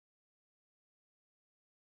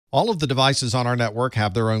All of the devices on our network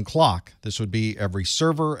have their own clock. This would be every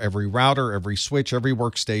server, every router, every switch, every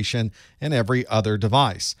workstation, and every other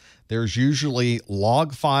device. There's usually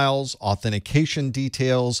log files, authentication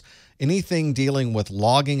details, anything dealing with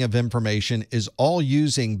logging of information is all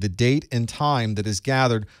using the date and time that is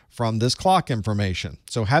gathered from this clock information.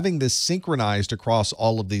 So having this synchronized across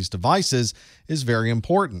all of these devices is very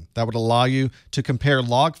important. That would allow you to compare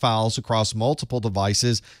log files across multiple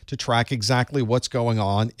devices to track exactly what's going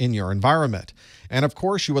on in your environment. And of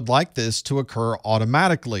course, you would like this to occur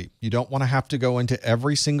automatically. You don't want to have to go into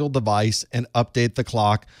every single device and update the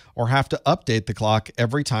clock or have to update the clock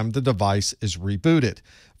every time the device is rebooted.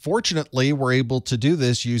 Fortunately, we're able to do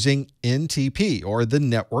this using NTP, or the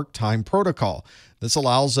Network Time Protocol. This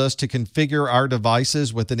allows us to configure our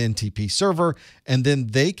devices with an NTP server, and then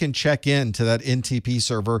they can check in to that NTP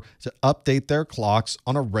server to update their clocks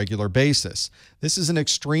on a regular basis. This is an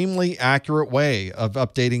extremely accurate way of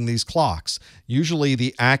updating these clocks. Usually,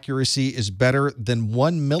 the accuracy is better than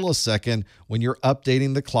 1 millisecond when you're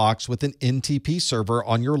updating the clocks with an NTP server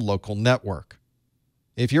on your local network.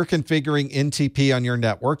 If you're configuring NTP on your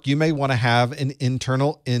network, you may want to have an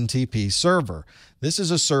internal NTP server. This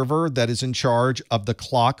is a server that is in charge of the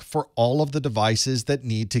clock for all of the devices that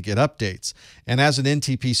need to get updates. And as an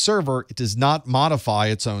NTP server, it does not modify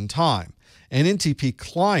its own time. An NTP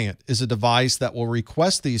client is a device that will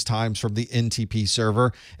request these times from the NTP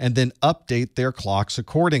server and then update their clocks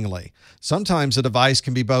accordingly. Sometimes a device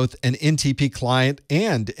can be both an NTP client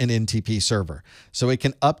and an NTP server, so it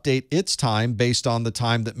can update its time based on the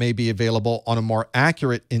time that may be available on a more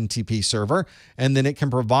accurate NTP server, and then it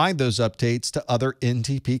can provide those updates to other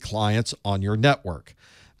NTP clients on your network.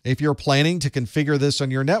 If you're planning to configure this on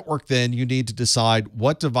your network, then you need to decide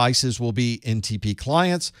what devices will be NTP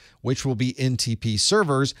clients, which will be NTP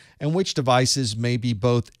servers, and which devices may be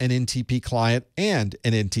both an NTP client and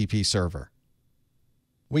an NTP server.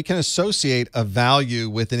 We can associate a value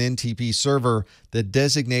with an NTP server that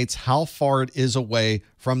designates how far it is away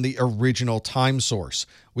from the original time source.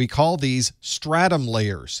 We call these stratum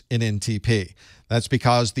layers in NTP. That's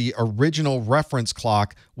because the original reference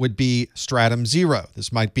clock would be stratum 0.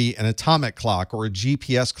 This might be an atomic clock or a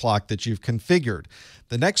GPS clock that you've configured.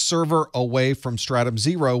 The next server away from stratum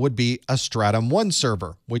 0 would be a stratum 1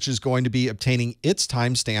 server, which is going to be obtaining its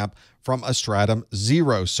timestamp from a stratum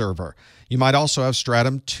 0 server. You might also have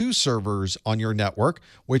stratum 2 servers on your network,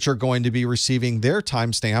 which are going to be receiving their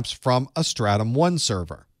timestamps from a stratum 1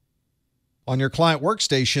 server. On your client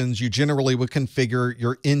workstations, you generally would configure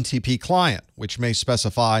your NTP client, which may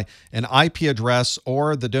specify an IP address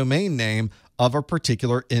or the domain name of a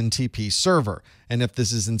particular NTP server. And if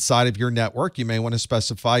this is inside of your network, you may want to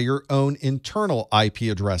specify your own internal IP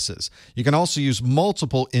addresses. You can also use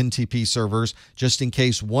multiple NTP servers just in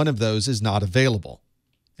case one of those is not available.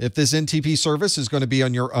 If this NTP service is going to be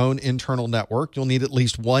on your own internal network, you'll need at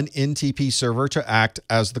least one NTP server to act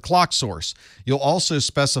as the clock source. You'll also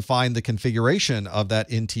specify in the configuration of that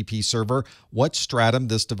NTP server what stratum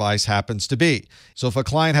this device happens to be. So if a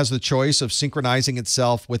client has the choice of synchronizing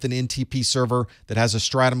itself with an NTP server that has a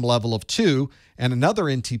stratum level of 2 and another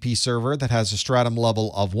NTP server that has a stratum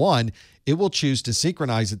level of 1, it will choose to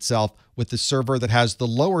synchronize itself with the server that has the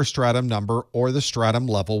lower stratum number or the stratum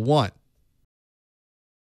level 1.